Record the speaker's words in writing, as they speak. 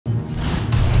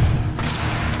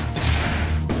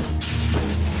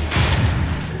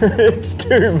It's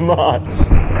too much.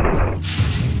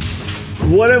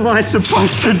 What am I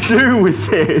supposed to do with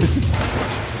this?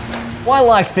 Well, I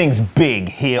like things big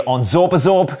here on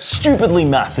Zorpazorp, stupidly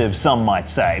massive some might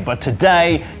say, but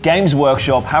today Games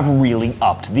Workshop have really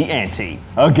upped the ante.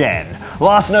 Again.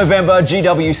 Last November,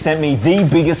 GW sent me the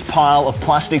biggest pile of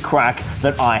plastic crack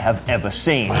that I have ever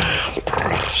seen.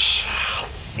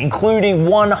 Including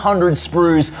 100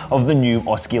 sprues of the new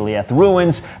Osgiliath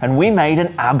ruins, and we made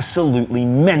an absolutely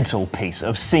mental piece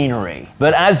of scenery.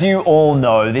 But as you all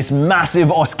know, this massive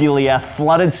Osgiliath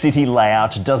flooded city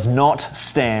layout does not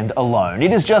stand alone.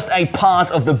 It is just a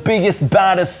part of the biggest,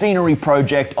 baddest scenery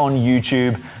project on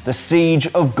YouTube, the Siege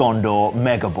of Gondor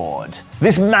megaboard.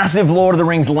 This massive Lord of the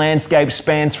Rings landscape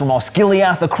spans from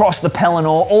Osgiliath across the Pelennor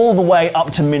all the way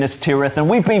up to Minas Tirith, and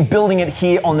we've been building it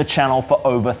here on the channel for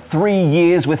over 3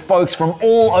 years with folks from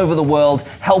all over the world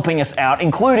helping us out,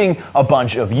 including a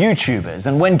bunch of YouTubers.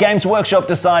 And when Games Workshop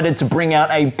decided to bring out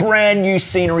a brand new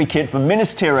scenery kit for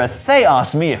Minas Tirith, they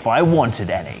asked me if I wanted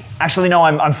any. Actually, no,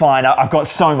 I'm fine. I've got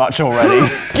so much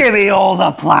already. Give me all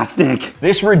the plastic!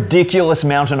 This ridiculous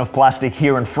mountain of plastic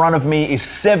here in front of me is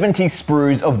 70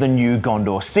 sprues of the new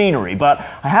Gondor scenery, but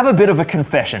I have a bit of a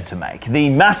confession to make. The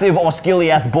massive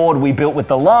Osgiliath board we built with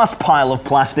the last pile of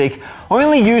plastic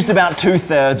only used about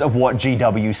 2/3 of what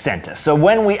GW sent us. So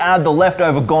when we add the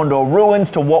leftover Gondor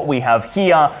ruins to what we have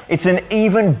here, it's an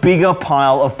even bigger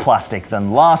pile of plastic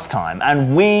than last time,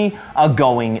 and we are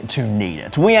going to need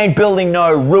it. We ain't building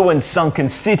no ruined sunken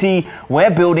city,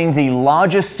 we're building the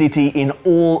largest city in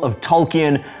all of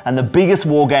Tolkien and the biggest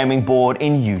wargaming board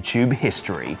in YouTube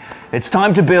history. It's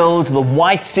time to build the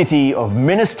White City of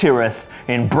Minas Tirith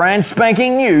in brand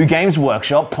spanking new Games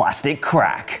Workshop plastic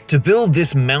crack. To build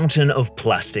this mountain of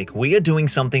plastic, we are doing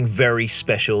something very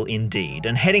special indeed,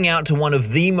 and heading out to one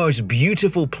of the most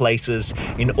beautiful places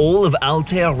in all of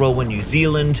Aotearoa, New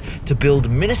Zealand, to build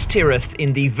Minas Tirith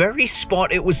in the very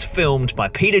spot it was filmed by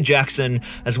Peter Jackson,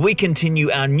 as we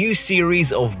continue our new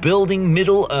series of building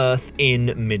Middle-earth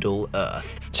in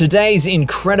Middle-earth. Today's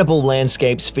incredible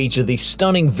landscapes feature the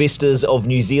stunning vistas of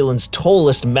New Zealand's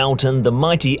tallest mountain, the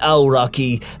mighty Aoraki,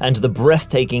 and the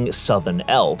breathtaking Southern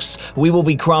Alps. We will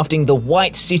be crafting the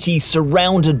White City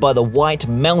surrounded by the White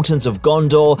Mountains of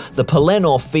Gondor, the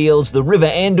Pelennor Fields, the River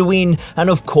Anduin, and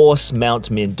of course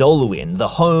Mount Mindoluin, the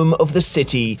home of the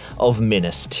city of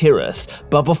Minas Tirith.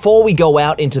 But before we go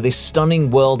out into this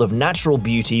stunning world of natural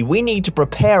beauty, we need to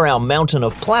prepare our mountain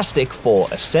of plastic for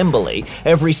assembly.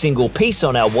 Every single piece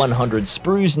on our 100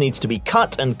 sprues needs to be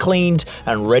cut and cleaned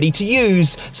and ready to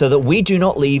use so that we do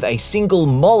not leave a single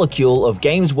molecule of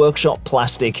Games Workshop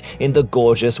plastic in the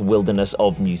gorgeous wilderness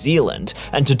of New Zealand.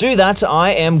 And to do that,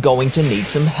 I am going to need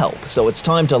some help. So it's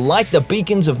time to light the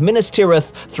beacons of Minas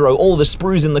Tirith, throw all the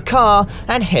sprues in the car,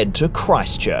 and head to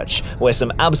Christchurch, where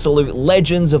some absolute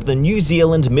legends of the New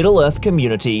Zealand Middle-earth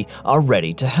community are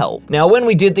ready to help. Now, when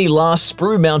we did the last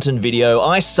Sprue Mountain video,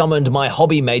 I summoned my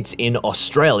hobby mates in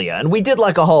Australia, and we did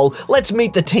like a whole let's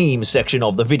meet the team section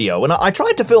of the video, and I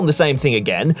tried to film the same thing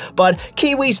again, but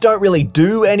Kiwis don't really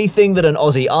do anything that an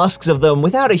Aussie asks of them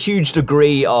without a huge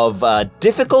degree of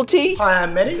difficulty. Hi,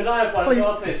 I'm Matty. Could I have one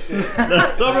of this shit?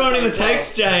 Stop ruining the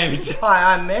takes, James.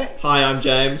 Hi, I'm Matt. Hi, I'm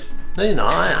James. No,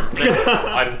 I am.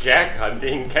 I'm Jack. I'm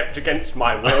being kept against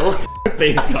my will.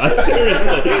 These guys,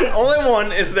 seriously. All I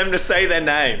want is them to say their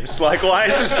names. Like, why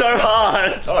is this so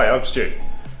hard? Hi, I'm Stu.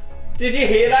 Did you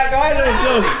hear that, guy?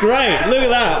 That was great. Look at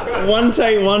that. One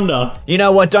take wonder. You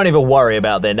know what? Don't even worry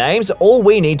about their names. All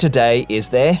we need today is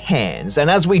their hands. And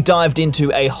as we dived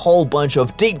into a whole bunch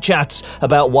of deep chats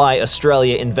about why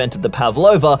Australia invented the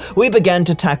pavlova, we began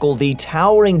to tackle the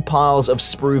towering piles of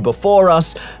sprue before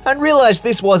us and realized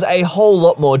this was a whole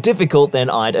lot more difficult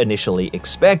than I'd initially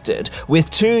expected.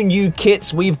 With 2 new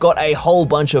kits, we've got a whole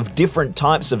bunch of different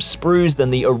types of sprues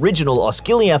than the original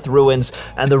Osgiliath ruins,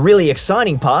 and the really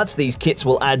exciting parts, these kits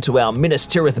will add to our Minas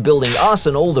Tirith building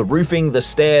arsenal. The roofing, the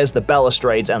stairs, the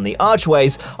balustrades, and the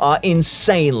archways are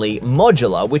insanely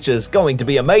modular, which is going to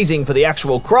be amazing for the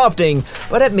actual crafting,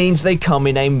 but it means they come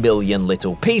in a million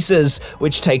little pieces,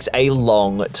 which takes a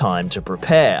long time to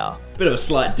prepare. Bit of a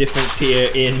slight difference here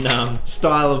in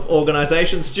style of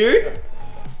organisation, Stu.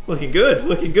 Looking good,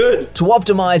 looking good. To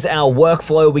optimize our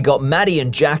workflow, we got Matty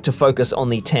and Jack to focus on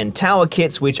the 10 tower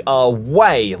kits, which are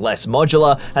way less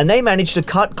modular, and they managed to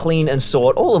cut, clean, and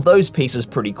sort all of those pieces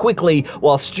pretty quickly,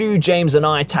 while Stu, James, and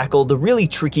I tackled the really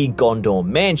tricky Gondor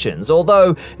mansions,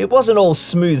 although it wasn't all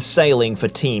smooth sailing for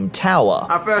Team Tower.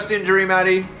 Our first injury,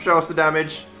 Matty. Show us the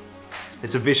damage.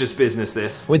 It's a vicious business,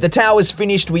 this. With the towers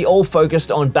finished, we all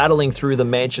focused on battling through the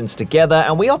mansions together,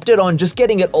 and we opted on just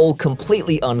getting it all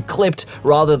completely unclipped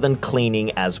rather than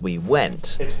cleaning as we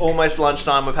went. It's almost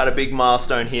lunchtime. We've had a big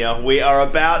milestone here. We are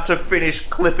about to finish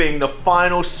clipping the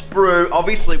final sprue.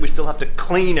 Obviously, we still have to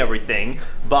clean everything,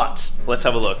 but let's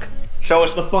have a look. Show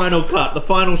us the final cut, the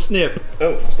final snip.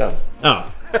 Oh, it's done.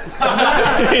 Oh.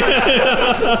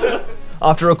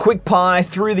 After a quick pie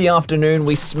through the afternoon,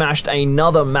 we smashed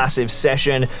another massive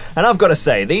session, and I've got to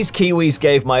say, these Kiwis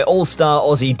gave my all-star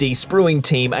Aussie de-spruing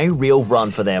team a real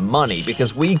run for their money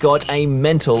because we got a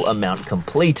mental amount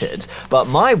completed. But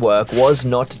my work was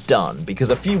not done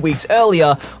because a few weeks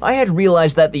earlier, I had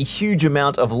realized that the huge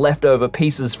amount of leftover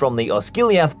pieces from the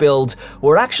Osgiliath build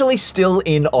were actually still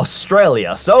in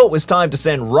Australia, so it was time to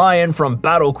send Ryan from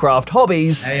Battlecraft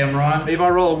Hobbies. Hey, I'm Ryan. If I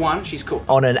roll a 1, she's cool.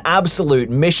 On an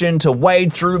absolute mission to wade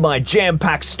through my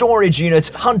jam-packed storage unit,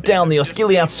 hunt down the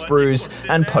Osgiliath sprues,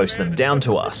 and post them down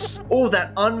to us. Oh,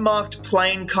 that unmarked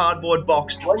plain cardboard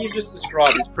box. What you just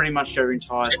described is pretty much your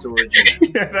entire storage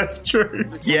unit. Yeah, that's true.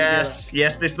 Yes,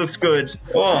 yes, this looks good.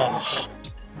 Oh.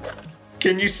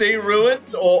 Can you see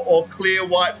ruins or clear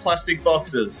white plastic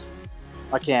boxes?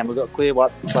 I can. We've got clear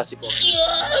white plastic boxes.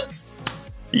 Yes!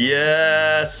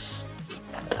 Yes!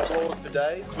 Floors for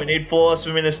days. We need floors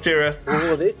for Minas Tirith.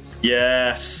 All of this?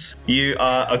 Yes. You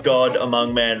are a god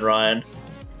among men, Ryan.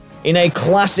 In a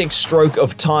classic stroke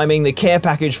of timing, the care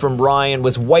package from Ryan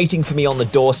was waiting for me on the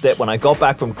doorstep when I got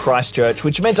back from Christchurch,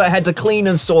 which meant I had to clean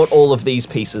and sort all of these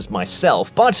pieces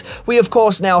myself. But we of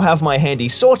course now have my handy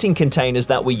sorting containers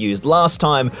that we used last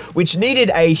time, which needed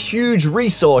a huge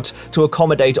resort to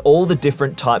accommodate all the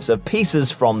different types of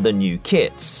pieces from the new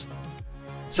kits.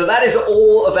 So that is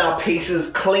all of our pieces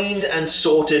cleaned and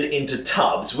sorted into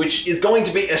tubs, which is going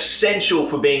to be essential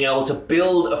for being able to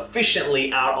build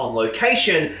efficiently out on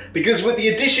location, because with the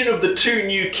addition of the 2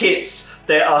 new kits,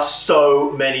 there are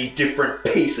so many different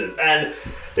pieces, and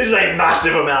this is a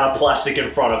massive amount of plastic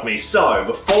in front of me. So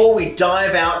before we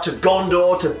dive out to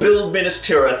Gondor to build Minas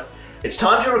Tirith, it's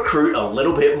time to recruit a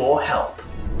little bit more help.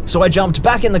 So I jumped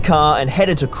back in the car and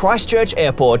headed to Christchurch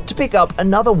Airport to pick up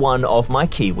another one of my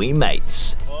Kiwi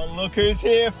mates. Well, look who's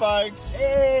here, folks.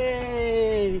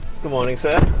 Hey! Good morning,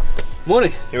 sir.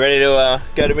 Morning. You ready to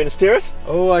go to Minas Tirith?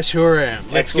 Oh, I sure am.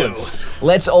 Let's go.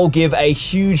 Let's all give a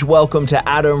huge welcome to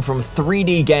Adam from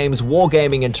 3D Games,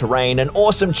 Wargaming and Terrain, an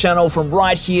awesome channel from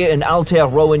right here in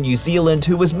Aotearoa, New Zealand,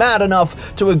 who was mad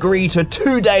enough to agree to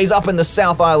 2 days up in the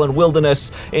South Island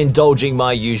wilderness, indulging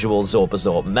my usual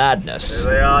Zorpazorp madness.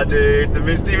 There they are, dude. The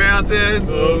Misty Mountains.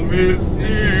 The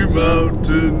Misty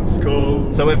Mountains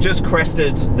call. So we've just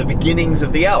crested the beginnings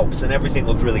of the Alps, and everything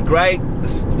looks really great.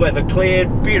 The weather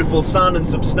cleared, beautiful sun and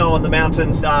some snow on the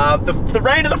mountains. The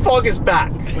rain and the fog is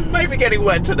back. We may be getting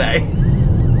wet today.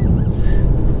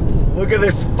 Look at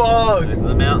this fog. There's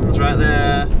the mountains right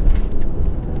there.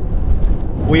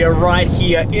 We are right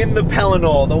here in the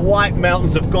Pelennor. The White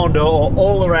Mountains of Gondor are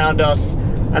all around us,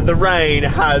 and the rain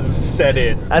has set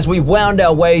in. As we wound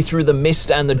our way through the mist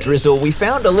and the drizzle, we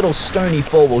found a little stony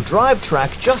four-wheel drive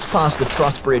track just past the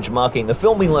truss bridge marking the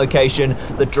filming location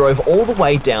that drove all the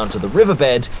way down to the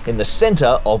riverbed in the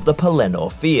center of the Pelennor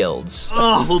fields.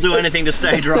 Oh, we'll do anything to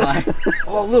stay dry.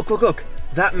 Oh, look, look, look.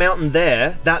 That mountain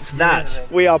there, that's that.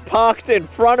 Yeah. We are parked in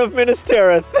front of Minas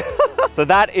Tirith. So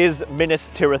that is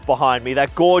Minas Tirith behind me,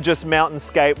 that gorgeous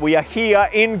mountainscape. We are here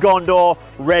in Gondor,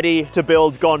 ready to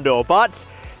build Gondor. But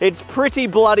it's pretty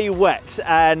bloody wet,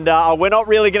 and we're not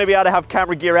really going to be able to have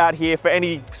camera gear out here for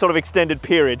any sort of extended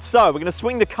period. So we're going to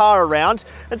swing the car around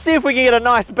and see if we can get a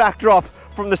nice backdrop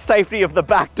from the safety of the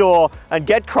back door and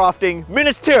get crafting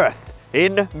Minas Tirith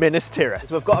in Minas Tirith.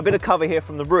 So we've got a bit of cover here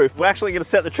from the roof. We're actually going to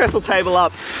set the trestle table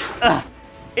up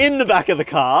in the back of the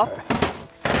car.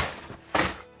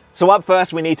 So up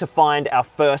first, we need to find our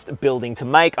first building to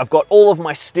make. I've got all of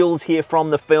my stills here from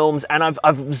the films, and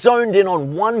I've zoned in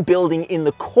on one building in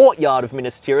the courtyard of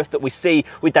Minas Tirith that we see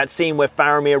with that scene where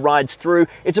Faramir rides through.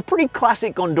 It's a pretty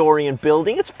classic Gondorian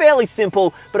building. It's fairly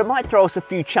simple, but it might throw us a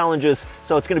few challenges,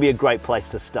 so it's going to be a great place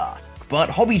to start. But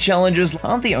hobby challenges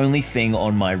aren't the only thing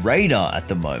on my radar at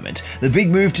the moment. The big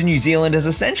move to New Zealand has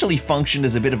essentially functioned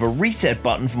as a bit of a reset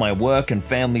button for my work and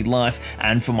family life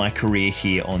and for my career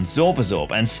here on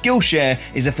Zorpazorp, and Skillshare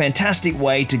is a fantastic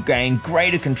way to gain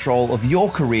greater control of your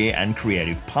career and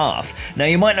creative path. Now,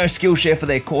 you might know Skillshare for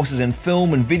their courses in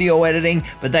film and video editing,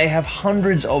 but they have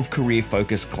hundreds of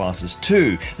career-focused classes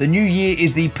too. The new year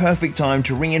is the perfect time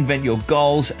to reinvent your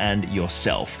goals and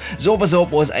yourself. Zorpazorp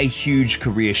was a huge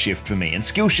career shift for me me, and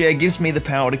Skillshare gives me the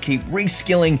power to keep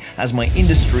reskilling as my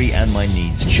industry and my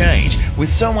needs change. With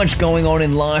so much going on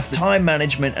in life, time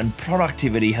management and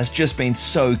productivity has just been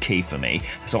so key for me.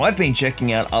 So I've been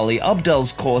checking out Ali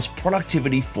Abdal's course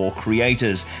Productivity for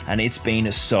Creators, and it's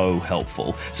been so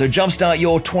helpful. So jumpstart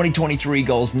your 2023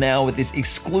 goals now with this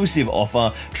exclusive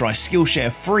offer. Try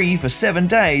Skillshare free for 7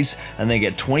 days and then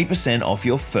get 20% off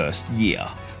your first year.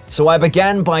 So I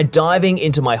began by diving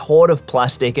into my hoard of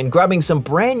plastic and grabbing some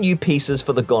brand new pieces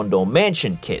for the Gondor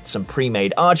Mansion kit, some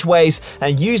pre-made archways,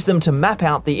 and used them to map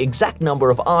out the exact number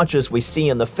of arches we see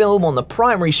in the film on the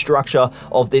primary structure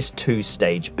of this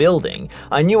 2-stage building.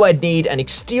 I knew I'd need an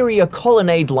exterior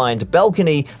colonnade-lined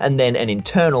balcony and then an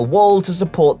internal wall to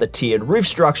support the tiered roof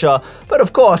structure, but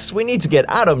of course we need to get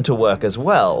Adam to work as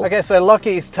well. Okay, so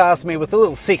Lockie's tasked me with a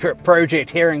little secret project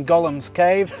here in Gollum's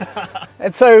cave.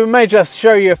 And so we may just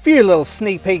show you a few little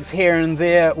sneak peeks here and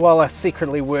there while I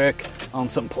secretly work on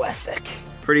some plastic.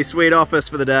 Pretty sweet office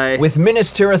for the day. With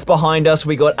Minas Tirith behind us,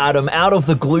 we got Adam out of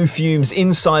the glue fumes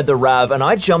inside the RAV, and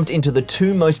I jumped into the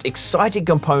 2 most exciting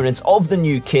components of the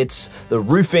new kits, the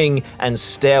roofing and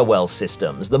stairwell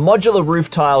systems. The modular roof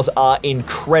tiles are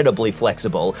incredibly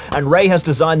flexible, and Ray has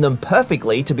designed them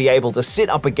perfectly to be able to sit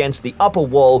up against the upper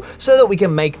wall so that we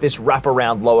can make this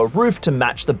wraparound lower roof to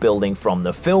match the building from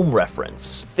the film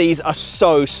reference. These are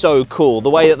so cool.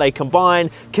 The way that they combine,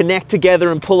 connect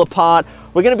together and pull apart.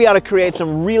 We're going to be able to create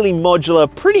some really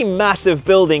modular, pretty massive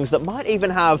buildings that might even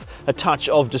have a touch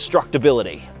of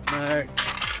destructibility. No.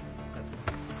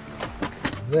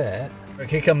 There.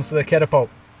 Here comes the catapult.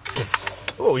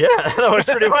 Oh yeah, that works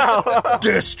pretty well.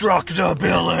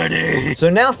 Destructibility.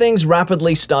 So now things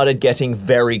rapidly started getting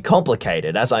very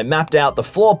complicated as I mapped out the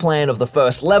floor plan of the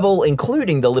first level,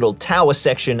 including the little tower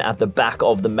section at the back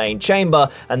of the main chamber,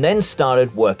 and then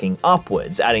started working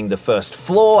upwards, adding the first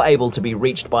floor able to be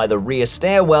reached by the rear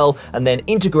stairwell, and then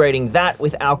integrating that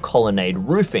with our colonnade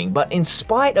roofing. But in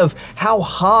spite of how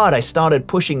hard I started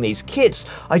pushing these kits,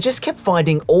 I just kept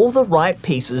finding all the right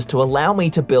pieces to allow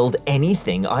me to build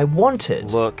anything I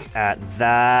wanted. Look at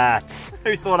that.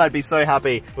 Who thought I'd be so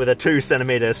happy with a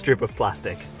 2-centimeter strip of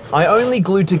plastic? I only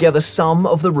glued together some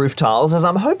of the roof tiles as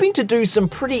I'm hoping to do some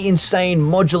pretty insane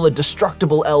modular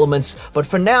destructible elements, but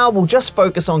for now we'll just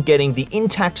focus on getting the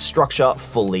intact structure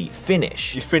fully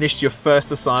finished. You finished your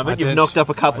first assignment, You've knocked up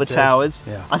a couple of towers.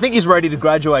 Yeah. I think he's ready to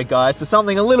graduate, guys, to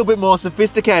something a little bit more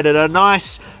sophisticated, a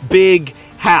nice big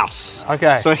house.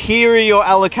 Okay. So here are your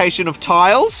allocation of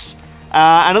tiles.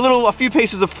 And a few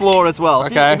pieces of floor as well.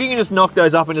 Okay. If you can just knock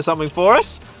those up into something for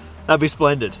us, that'd be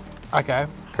splendid. Okay,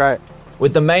 great.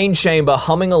 With the main chamber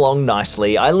humming along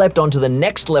nicely, I leapt onto the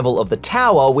next level of the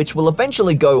tower, which will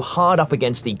eventually go hard up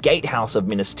against the gatehouse of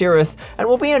Minas Tirith, and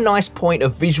will be a nice point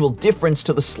of visual difference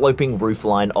to the sloping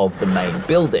roofline of the main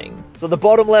building. So the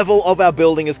bottom level of our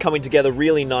building is coming together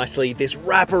really nicely. This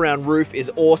wraparound roof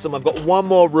is awesome. I've got one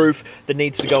more roof that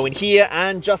needs to go in here,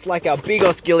 and just like our big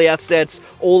Osgiliath sets,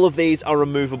 all of these are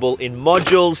removable in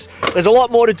modules. There's a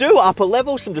lot more to do. Upper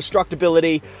level, some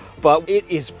destructibility, but it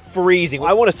is freezing.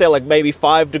 I want to say like maybe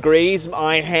 5 degrees.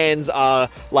 My hands are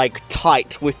like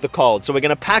tight with the cold. So we're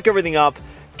gonna pack everything up,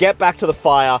 get back to the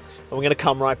fire, and we're gonna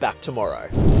come right back tomorrow.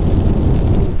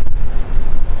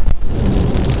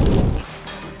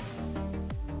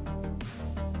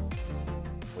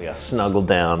 We are snuggled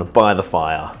down by the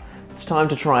fire. It's time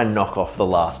to try and knock off the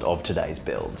last of today's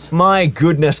builds. My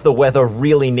goodness, the weather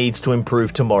really needs to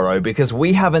improve tomorrow because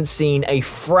we haven't seen a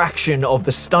fraction of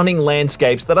the stunning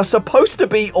landscapes that are supposed to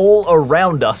be all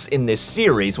around us in this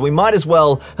series. We might as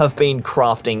well have been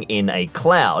crafting in a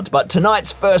cloud. But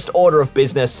tonight's first order of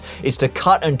business is to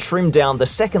cut and trim down the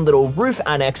second little roof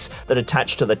annex that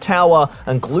attached to the tower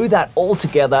and glue that all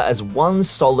together as one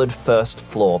solid first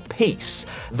floor piece.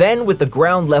 Then, with the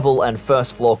ground level and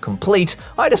first floor complete,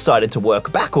 I decided to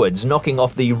work backwards, knocking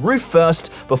off the roof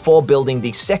first before building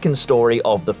the second story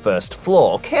of the first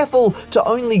floor. Careful to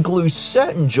only glue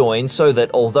certain joins so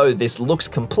that although this looks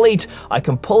complete, I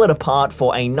can pull it apart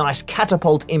for a nice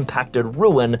catapult impacted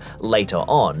ruin later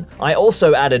on. I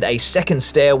also added a second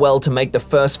stairwell to make the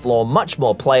first floor much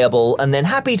more playable, and then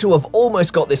happy to have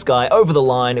almost got this guy over the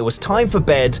line, it was time for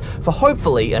bed for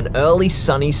hopefully an early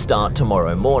sunny start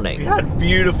tomorrow morning. We had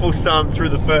beautiful sun through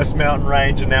the first mountain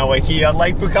range, and now we're here.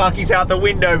 Lake Bukaki's out the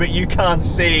window, but you can't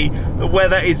see. The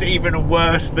weather is even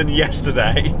worse than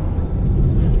yesterday.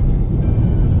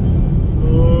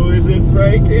 Oh, is it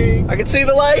breaking? I can see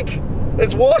the lake.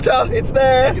 There's water. It's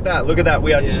there. Look at that. Look at that.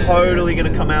 We are totally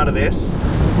going to come out of this.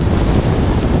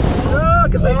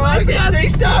 Look at the lights out. See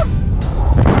stuff.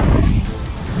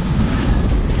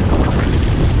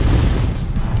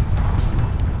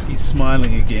 He's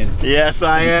smiling again. Yes,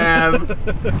 I am.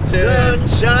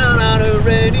 Sunshine on a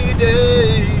rainy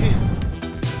day.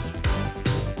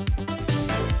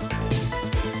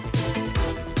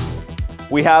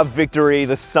 We have victory.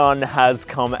 The sun has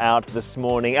come out this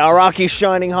morning. Aoraki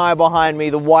shining high behind me,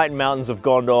 the white mountains of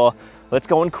Gondor. Let's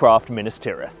go and craft Minas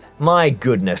Tirith. My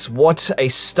goodness, what a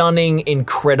stunning,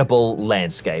 incredible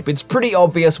landscape. It's pretty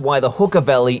obvious why the Hooker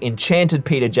Valley enchanted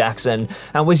Peter Jackson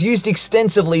and was used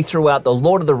extensively throughout the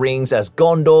Lord of the Rings as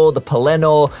Gondor, the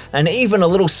Pelennor, and even a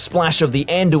little splash of the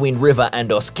Anduin River and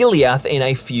Osgiliath in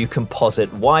a few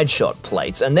composite wide-shot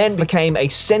plates, and then became a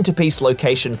centerpiece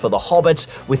location for The Hobbit,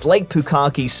 with Lake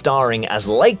Pukaki starring as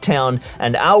Lake Town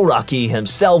and Aoraki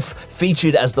himself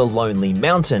featured as the Lonely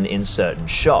Mountain in certain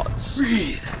shots.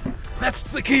 Breathe. That's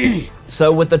the key.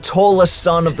 So with the tallest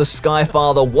son of the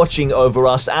Skyfather watching over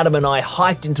us, Adam and I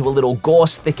hiked into a little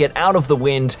gorse thicket out of the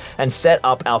wind and set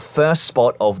up our first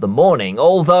spot of the morning,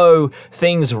 although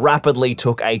things rapidly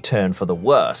took a turn for the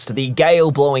worst. The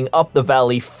gale blowing up the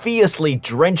valley fiercely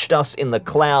drenched us in the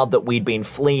cloud that we'd been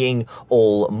fleeing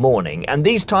all morning, and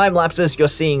these time lapses you're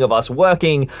seeing of us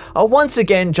working are once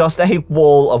again just a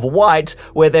wall of white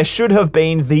where there should have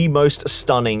been the most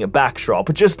stunning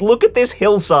backdrop. Just look at this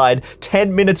hillside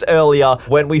 10 minutes earlier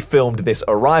when we filmed this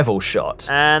arrival shot.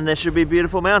 And there should be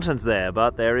beautiful mountains there,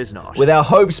 but there is not. With our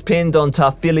hopes pinned on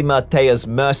Tafilimatea's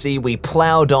mercy, we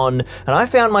plowed on, and I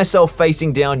found myself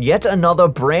facing down yet another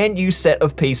brand new set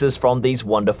of pieces from these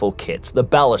wonderful kits, the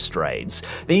balustrades.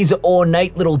 These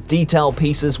ornate little detail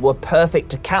pieces were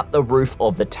perfect to cap the roof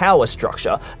of the tower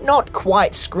structure. Not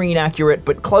quite screen accurate,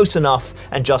 but close enough,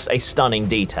 and just a stunning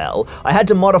detail. I had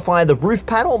to modify the roof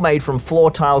panel made from floor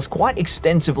tiles quite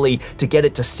extensively to get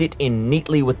it to sit in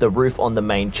neatly with the roof on the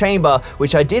main chamber,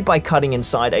 which I did by cutting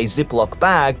inside a Ziploc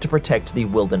bag to protect the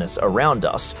wilderness around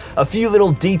us. A few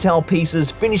little detail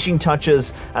pieces, finishing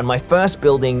touches, and my first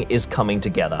building is coming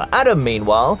together. Adam,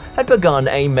 meanwhile, had begun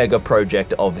a mega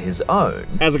project of his own.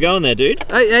 How's it going there, dude?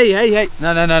 Hey.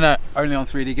 No. Only on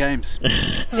 3D games.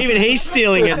 Even he's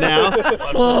stealing it now.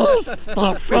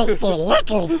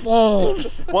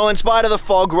 Well, in spite of the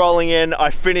fog rolling in, I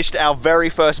finished our very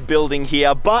first building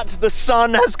here, but the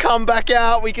sun has come back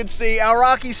out. We can see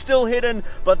Aoraki's still hidden,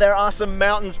 but there are some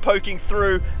mountains poking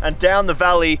through, and down the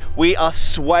valley we are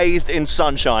swathed in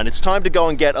sunshine. It's time to go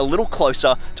and get a little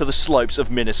closer to the slopes of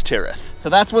Minas Tirith. So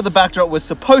that's where the backdrop was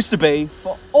supposed to be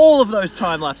for all of those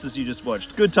time lapses you just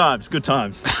watched. Good times, good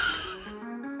times.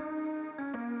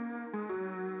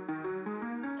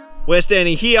 We're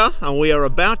standing here and we are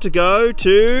about to go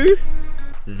to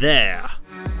there.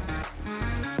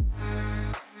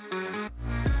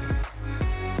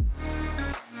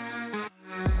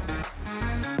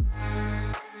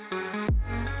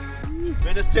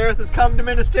 Minas Tirith has come to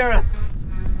Minas Tirith.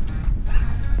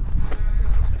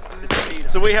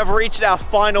 So we have reached our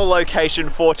final location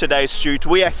for today's shoot.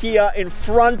 We are here in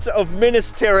front of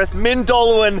Minas Tirith.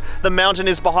 Mindolluin, the mountain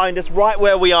is behind us. Right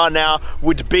where we are now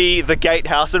would be the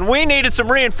gatehouse, and we needed some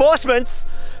reinforcements.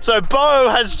 So Beau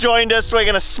has joined us. We're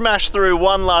gonna smash through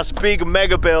one last big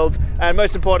mega build. And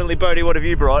most importantly, Bodi, what have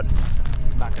you brought?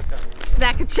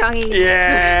 Snackachungies.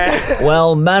 Yeah.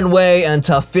 Well, Manwë and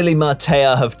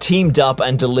Tafilimatea have teamed up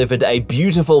and delivered a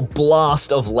beautiful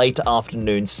blast of late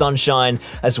afternoon sunshine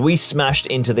as we smashed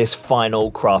into this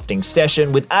final crafting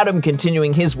session, with Adam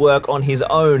continuing his work on his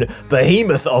own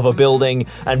behemoth of a building,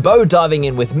 and Beau diving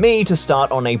in with me to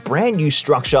start on a brand new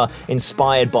structure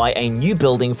inspired by a new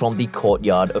building from the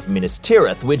Courtyard of Minas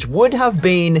Tirith, which would have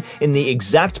been in the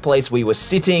exact place we were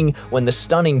sitting when the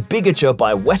stunning Bigature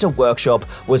by Weta Workshop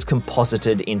was composited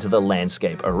into the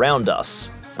landscape around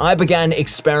us. I began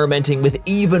experimenting with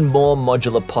even more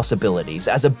modular possibilities,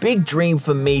 as a big dream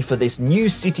for me for this new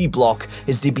city block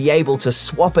is to be able to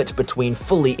swap it between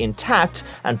fully intact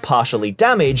and partially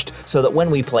damaged, so that when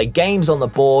we play games on the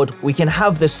board, we can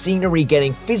have the scenery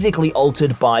getting physically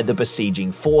altered by the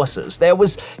besieging forces. There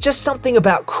was just something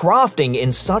about crafting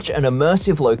in such an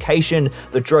immersive location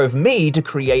that drove me to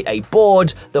create a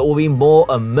board that will be more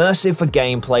immersive for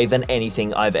gameplay than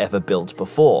anything I've ever built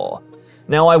before.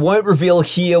 Now, I won't reveal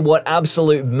here what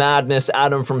absolute madness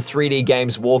Adam from 3D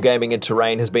Games Wargaming and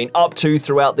Terrain has been up to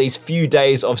throughout these few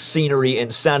days of scenery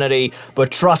insanity, but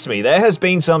trust me, there has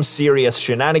been some serious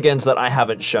shenanigans that I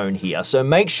haven't shown here, so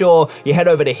make sure you head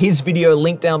over to his video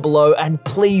link down below and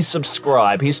please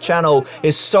subscribe. His channel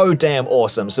is so damn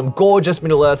awesome, some gorgeous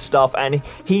Middle-earth stuff, and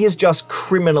he is just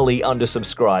criminally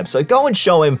undersubscribed, so go and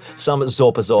show him some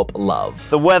Zorpazorp love.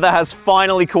 The weather has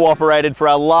finally cooperated for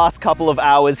our last couple of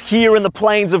hours here in the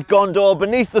plains of Gondor,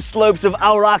 beneath the slopes of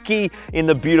Aoraki in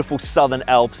the beautiful southern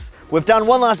Alps. We've done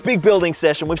one last big building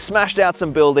session. We've smashed out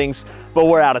some buildings, but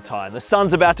we're out of time. The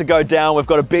sun's about to go down. We've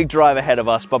got a big drive ahead of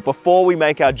us. But before we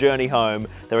make our journey home,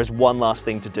 there is one last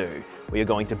thing to do. We are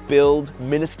going to build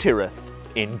Minas Tirith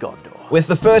in Gondor. With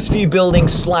the first few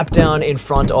buildings slapped down in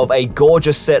front of a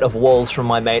gorgeous set of walls from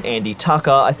my mate Andy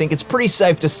Tucker, I think it's pretty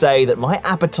safe to say that my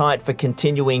appetite for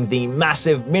continuing the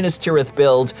massive Minas Tirith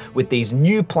build with these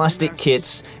new plastic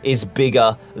kits is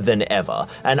bigger than ever.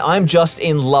 And I'm just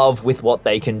in love with what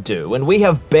they can do. And we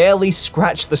have barely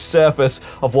scratched the surface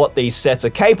of what these sets are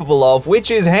capable of,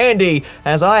 which is handy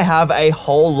as I have a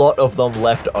whole lot of them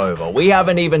left over. We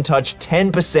haven't even touched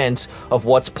 10% of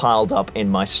what's piled up in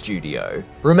my studio.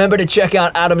 Remember to check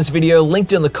out Adam's video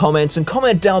linked in the comments and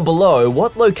comment down below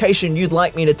what location you'd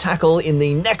like me to tackle in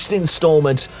the next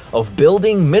installment of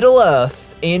Building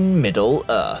Middle-earth in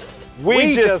Middle-earth.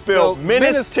 We just built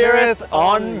Minas Tirith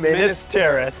on Minas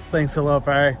Tirith. Thanks a lot,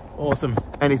 Barry. Awesome.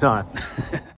 Anytime.